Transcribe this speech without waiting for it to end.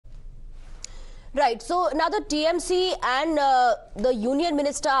Right. So now the TMC and the union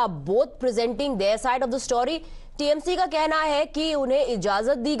minister are both presenting their side of the story. TMC का कहना है कि उन्हें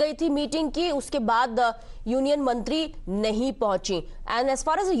इजाजत दी गई थी मीटिंग की, उसके बाद यूनियन मंत्री नहीं पहुंची. And as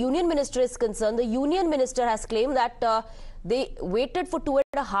far as the union minister is concerned, the union minister has claimed that they waited for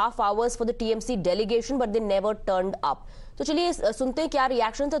 2.5 hours for the TMC delegation, but they never turned up. तो चलिए सुनते हैं क्या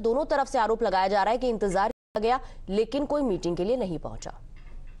रिएक्शन है. दोनों तरफ से आरोप लगाया जा रहा है कि इंतजार किया गया लेकिन कोई मीटिंग के लिए नहीं पहुंचा.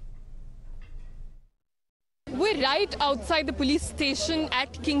 We're right outside the police station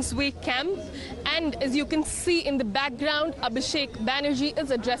at Kingsway Camp, and as you can see in the background, Abishhak Banerji is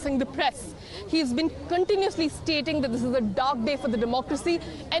addressing the press. He's been continuously stating that this is a dark day for the democracy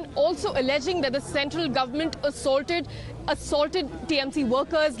and also alleging that the central government assaulted TMC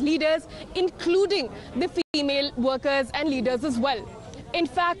workers, leaders, including the female workers and leaders as well. In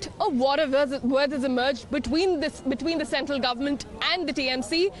fact, a war of words has emerged between the central government and the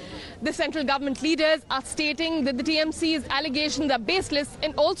TMC. The central government leaders are stating that the TMC's allegations are baseless,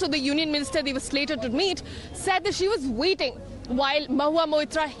 and also the union minister they were slated to meet said that she was waiting, while Mahua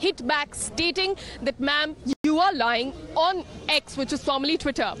Moitra hit back stating that, ma'am, you are lying, on X, which is formerly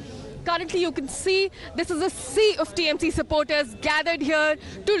Twitter. Currently, you can see this is a sea of TMC supporters gathered here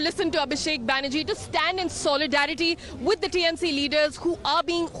to listen to Abishhak Banerji, to stand in solidarity with the TMC leaders who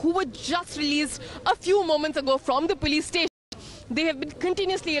were just released a few moments ago from the police station. They have been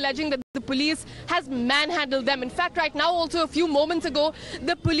continuously alleging that the police has manhandled them. In fact, right now, also a few moments ago,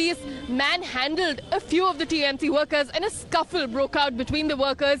 the police manhandled a few of the TMC workers, and a scuffle broke out between the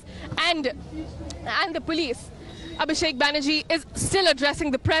workers and the police. Abishhak Banerji is still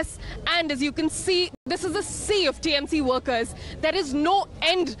addressing the press, and as you can see, this is a sea of TMC workers. There is no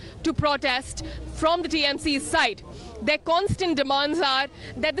end to protest from the TMC's side. Their constant demands are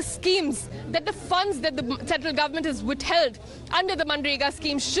that the schemes, that the funds that the central government has withheld under the Mandirigga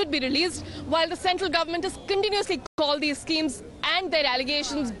scheme should be released, while the central government has continuously called these schemes and their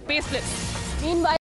allegations baseless. Meanwhile,